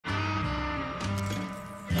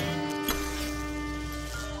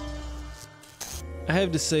I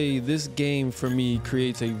have to say, this game for me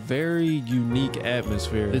creates a very unique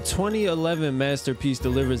atmosphere. The 2011 masterpiece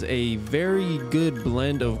delivers a very good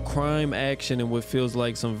blend of crime, action, and what feels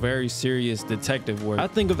like some very serious detective work. I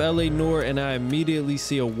think of L.A. Noire and I immediately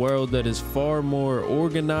see a world that is far more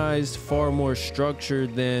organized, far more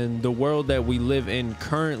structured than the world that we live in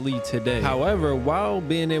currently today. However, while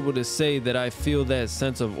being able to say that I feel that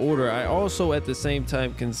sense of order, I also at the same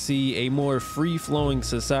time can see a more free-flowing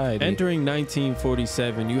society. Entering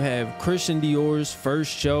 1947, you have Christian Dior's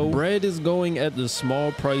first show. Bread is going at the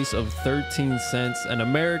small price of 13 cents, and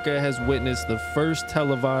America has witnessed the first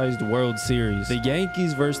televised World Series. The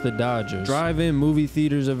Yankees versus the Dodgers. Drive-in movie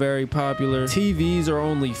theaters are very popular. TVs are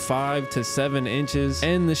only 5 to 7 inches,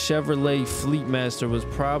 and the Chevrolet Fleetmaster was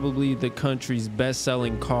probably the country's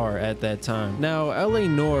best-selling car at that time. Now, L.A.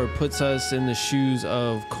 Noire puts us in the shoes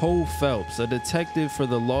of Cole Phelps, a detective for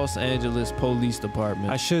the Los Angeles Police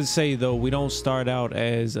Department. I should say, though, we don't start out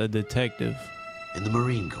as a detective. In the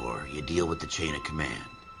Marine Corps, you deal with the chain of command.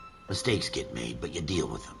 Mistakes get made, but you deal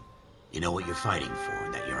with them. You know what you're fighting for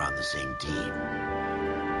and that you're on the same team.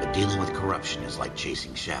 But dealing with corruption is like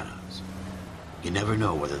chasing shadows. You never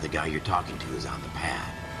know whether the guy you're talking to is on the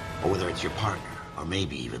pad, or whether it's your partner, or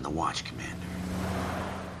maybe even the watch commander.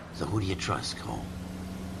 So who do you trust, Cole?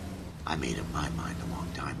 I made up my mind a long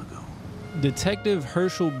time ago. Detective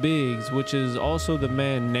Herschel Biggs, which is also the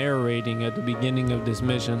man narrating at the beginning of this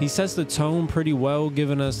mission, he sets the tone pretty well,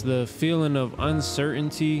 giving us the feeling of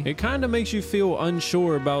uncertainty. It kind of makes you feel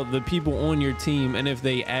unsure about the people on your team and if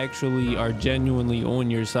they actually are genuinely on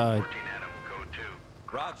your side. 14 Adam, code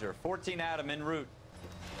 2. Roger, 14 Adam en route.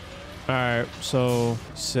 All right, so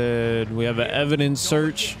said we have an evidence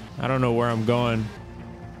search. I don't know where I'm going.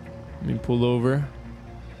 Let me pull over,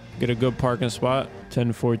 get a good parking spot.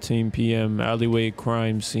 10:14 p.m. alleyway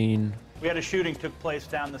crime scene. We had a shooting took place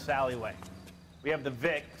down this alleyway. We have the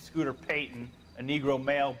Vic, Scooter Payton, a Negro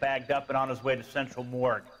male bagged up and on his way to Central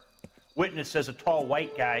Morgue. Witness says a tall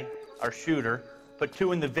white guy, our shooter, put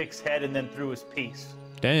 2 in the Vic's head and then threw his piece.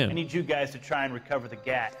 Damn. I need you guys to try and recover the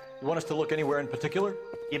gat. You want us to look anywhere in particular?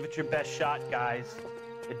 Give it your best shot, guys.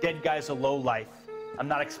 The dead guy's a lowlife. I'm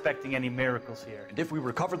not expecting any miracles here. And if we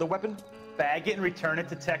recover the weapon? Bag it and return it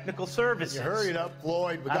to technical services. You hurried up,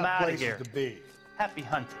 Floyd. We I'm got outta places here. to be. Happy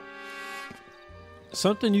hunting.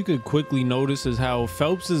 Something you could quickly notice is how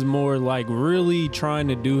Phelps is more like really trying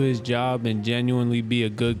to do his job and genuinely be a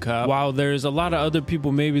good cop, while there's a lot of other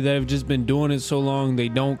people maybe that have just been doing it so long they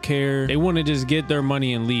don't care. They want to just get their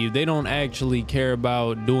money and leave. They don't actually care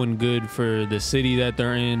about doing good for the city that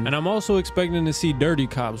they're in. And I'm also expecting to see dirty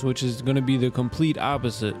cops, which is going to be the complete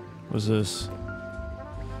opposite. What's this?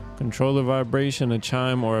 Controller vibration, a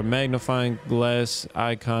chime, or a magnifying glass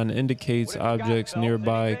icon indicates objects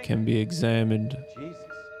nearby can be examined. Jesus.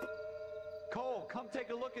 Cole, come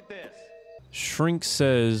take a look at this. Shrink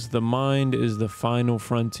says the mind is the final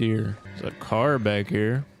frontier. There's a car back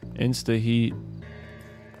here. Insta heat.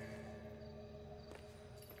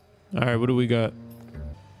 All right, what do we got?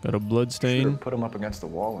 Got a blood stain. Should've put him up against the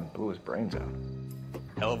wall and blew his brains out.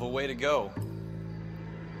 Hell of a way to go.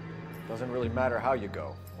 Doesn't really matter how you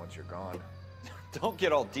go once you're gone. Don't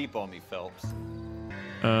get all deep on me, Phelps.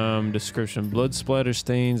 Description: blood splatter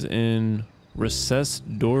stains in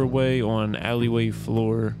recessed doorway on alleyway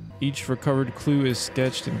floor. Each recovered clue is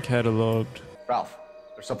sketched and cataloged. Ralph,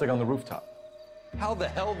 there's something on the rooftop. How the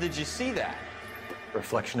hell did you see that?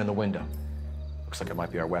 Reflection in the window. Looks like it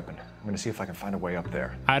might be our weapon. I'm gonna see if I can find a way up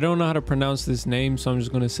there. I don't know how to pronounce this name, so I'm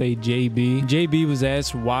just gonna say JB. JB was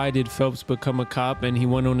asked why did Phelps become a cop, and he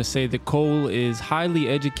went on to say that Cole is highly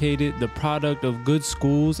educated, the product of good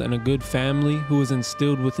schools and a good family, who was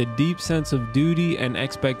instilled with a deep sense of duty and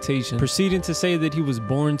expectation. Proceeding to say that he was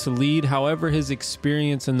born to lead, however his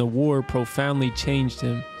experience in the war profoundly changed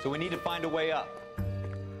him. So we need to find a way up.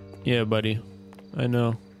 Yeah, buddy. I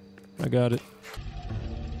know. I got it.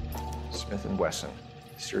 Smith & Wesson,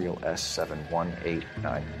 serial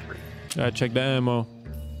S71893. Gotta check the ammo.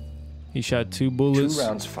 He shot 2 bullets. 2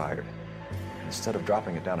 rounds fired. Instead of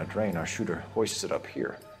dropping it down a drain, our shooter hoists it up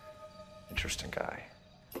here. Interesting guy.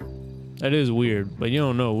 That is weird, but you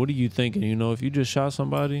don't know. What are you thinking? You know, if you just shot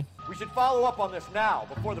somebody? We should follow up on this now,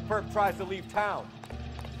 before the perp tries to leave town.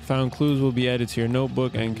 Found clues will be added to your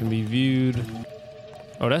notebook and can be viewed.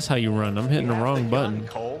 Oh, that's how you run. I'm hitting the wrong button.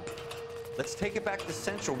 Cole, let's take it back to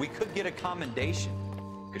Central. We could get a commendation.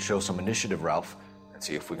 Could show some initiative, Ralph, and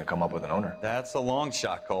see if we can come up with an owner. That's a long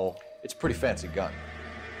shot, Cole. It's a pretty fancy gun.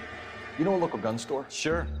 You know a local gun store?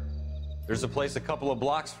 Sure. There's a place a couple of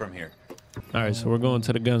blocks from here. All right, so we're going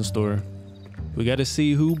to the gun store. We got to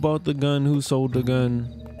see who bought the gun, who sold the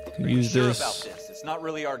gun. Use Sure this. about this. It's It's not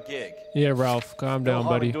really our gig. Yeah, Ralph, calm down, No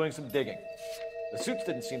harm in buddy. doing some digging. The suits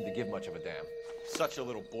didn't seem to give much of a damn. Such a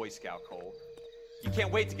little Boy Scout, Cole. You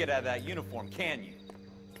can't wait to get out of that uniform, can you?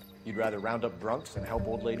 You'd rather round up drunks and help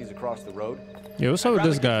old ladies across the road? Yeah, what's up with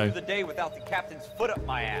this I'd rather guy? get through the day without the captain's foot up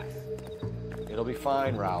my ass. It'll be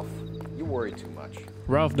fine, Ralph. You worry too much.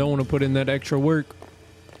 Ralph don't want to put in that extra work.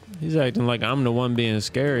 He's acting like I'm the one being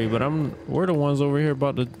scary, but we're the ones over here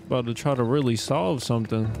about to try to really solve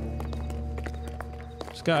something.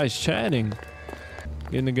 This guy's chatting.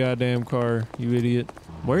 Get in the goddamn car, you idiot.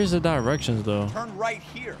 Where's the directions though? Turn right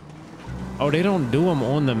here. Oh, they don't do them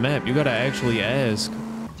on the map. You gotta actually ask.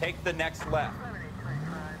 Take the next left.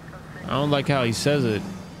 I don't like how he says it.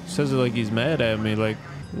 He says it like he's mad at me, like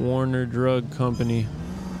Warner Drug Company.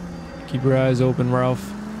 Keep your eyes open, Ralph.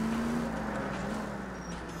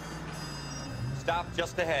 Stop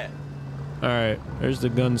just ahead. All right, there's the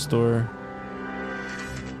gun store.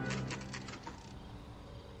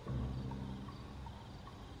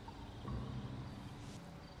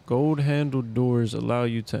 Gold-handled doors allow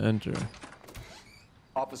you to enter.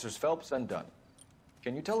 Officers Phelps and Dunn.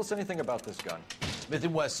 Can you tell us anything about this gun? Smith &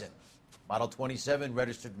 Wesson, Model 27,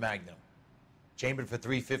 registered Magnum. Chambered for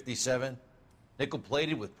 .357,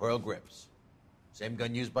 nickel-plated with pearl grips. Same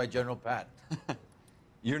gun used by General Patton.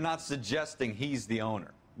 You're not suggesting he's the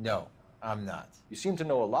owner. No, I'm not. You seem to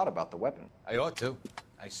know a lot about the weapon. I ought to.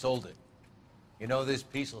 I sold it. You know, this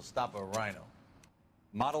piece will stop a rhino.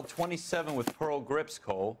 Model 27 with pearl grips,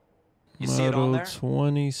 Cole. You see it on Model there?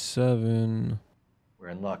 27. We're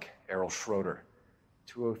in luck. Errol Schroeder,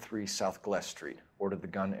 203 South Glass Street. Ordered the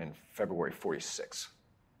gun in February '46.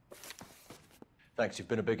 Thanks, you've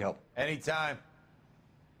been a big help. Anytime.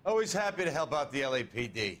 Always happy to help out the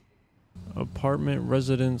LAPD. Apartment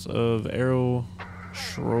residence of Errol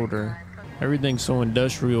Schroeder. Everything's so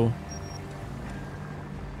industrial.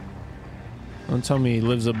 Don't tell me he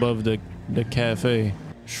lives above the cafe.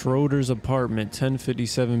 Schroeder's apartment,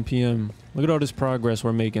 10:57 p.m. Look at all this progress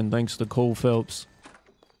we're making thanks to Cole Phelps.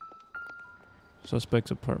 Suspect's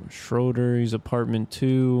apartment. Schroeder, he's apartment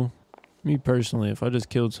 2. Me personally, if I just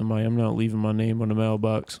killed somebody, I'm not leaving my name on the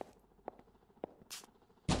mailbox.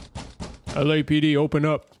 LAPD, open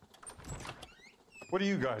up. What do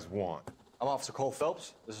you guys want? I'm Officer Cole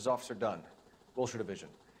Phelps. This is Officer Dunn, Wilshire Division.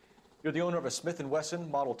 You're the owner of a Smith & Wesson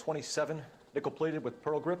Model 27, nickel-plated with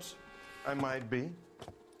pearl grips? I might be.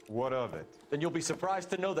 What of it? Then you'll be surprised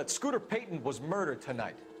to know that Scooter Payton was murdered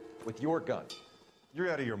tonight with your gun. You're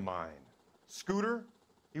out of your mind. Scooter?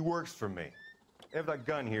 He works for me. I have that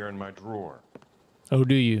gun here in my drawer. Oh,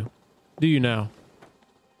 do you? Do you now?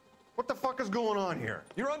 What the fuck is going on here?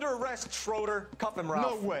 You're under arrest, Schroeder. Cuff him,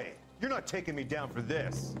 Ralph. No way. You're not taking me down for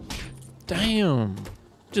this. Damn.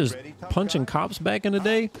 Just Ready, tough punching guy? cops back in the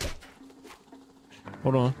day?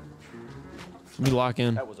 Hold on. Let me lock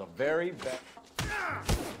in. That was a very bad...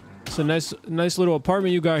 It's a nice little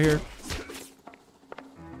apartment you got here.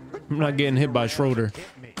 I'm not getting hit by Schroeder. Hit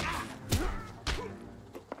me.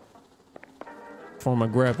 For my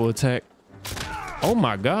grapple attack. Oh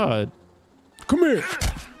my God. Come here.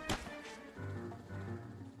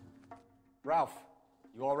 Ralph,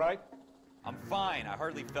 you all right? I'm fine. I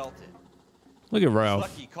hardly felt it. Look at It's Ralph.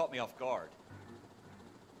 lucky you caught me off guard.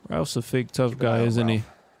 Ralph's a fake tough Keep an eye guy, on isn't he? Ralph.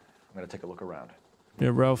 I'm gonna take a look around. Yeah,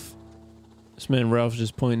 Ralph. This man Ralph's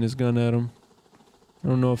just pointing his gun at him. I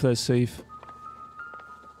don't know if that's safe.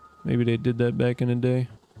 Maybe they did that back in the day.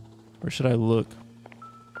 Where should I look?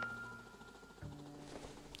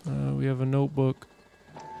 We have a notebook.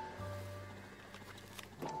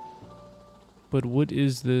 But what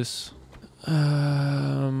is this?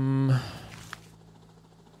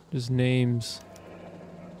 Just names.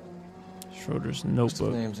 Schroeder's List of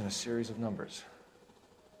notebook. names and a series of numbers.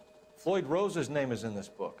 Floyd Rose's name is in this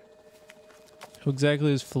book. Who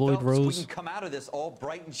exactly is Floyd Phelps, we Rose? can come out of this all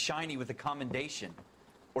bright and shiny with a commendation.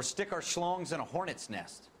 Or stick our schlongs in a hornet's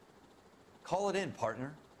nest. Call it in,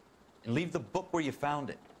 partner. And leave the book where you found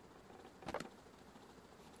it.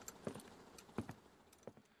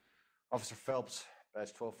 Officer Phelps, badge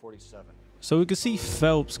 1247. So we can see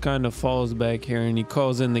Phelps kind of falls back here and he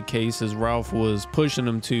calls in the case as Ralph was pushing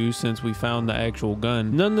him to since we found the actual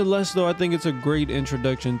gun. Nonetheless though, I think it's a great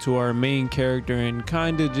introduction to our main character and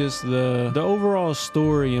kind of just the overall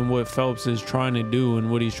story and what Phelps is trying to do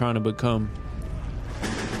and what he's trying to become.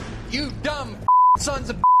 You dumb sons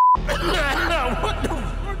of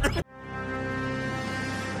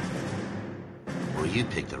Well, you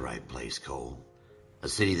picked the right place, Cole. A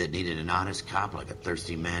city that needed an honest cop like a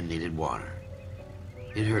thirsty man needed water.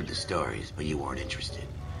 You'd heard the stories, but you weren't interested.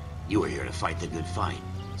 You were here to fight the good fight,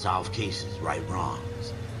 solve cases, right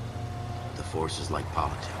wrongs. The force is like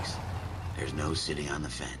politics. There's no sitting on the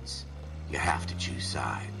fence. You have to choose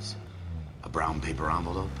sides. A brown paper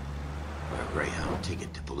envelope or a Greyhound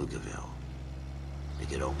ticket to Palookaville. It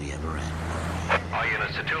could only ever end one way. All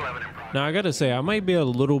units to 211 in progress. Now, I gotta say, I might be a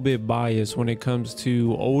little bit biased when it comes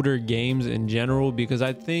to older games in general, because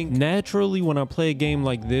I think naturally when I play a game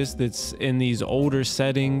like this that's in these older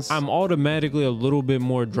settings, I'm automatically a little bit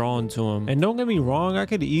more drawn to them. And don't get me wrong, I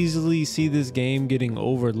could easily see this game getting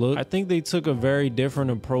overlooked. I think they took a very different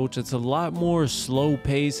approach. It's a lot more slow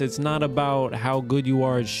paced. It's not about how good you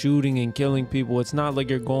are at shooting and killing people. It's not like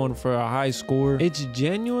you're going for a high score. It's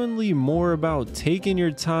genuinely more about taking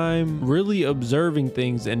your time, really observing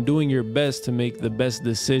things and doing your best to make the best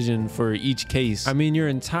decision for each case. I mean, your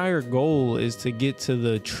entire goal is to get to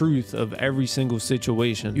the truth of every single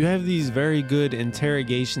situation. You have these very good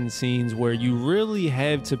interrogation scenes where you really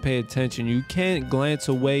have to pay attention. You can't glance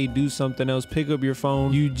away, do something else, pick up your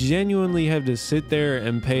phone. You genuinely have to sit there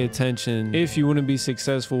and pay attention if you want to be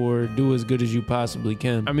successful or do as good as you possibly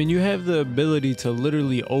can. I mean, you have the ability to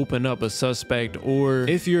literally open up a suspect, or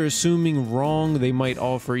if you're assuming wrong, they might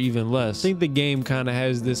offer even less. I think the game kind of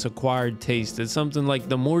has this acquired taste. It's something like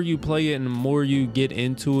the more you play it and the more you get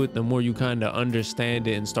into it, the more you kind of understand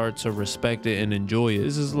it and start to respect it and enjoy it.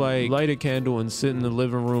 This is like light a candle and sit in the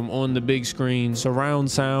living room on the big screen,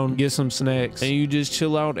 surround sound, get some snacks, and you just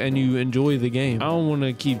chill out and you enjoy the game. I don't want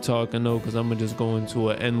to keep talking though, because I'm gonna just go into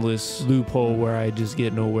an endless loophole where I just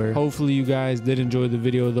get nowhere. Hopefully you guys did enjoy the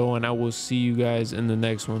video though, and I will see you guys in the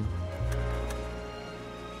next one.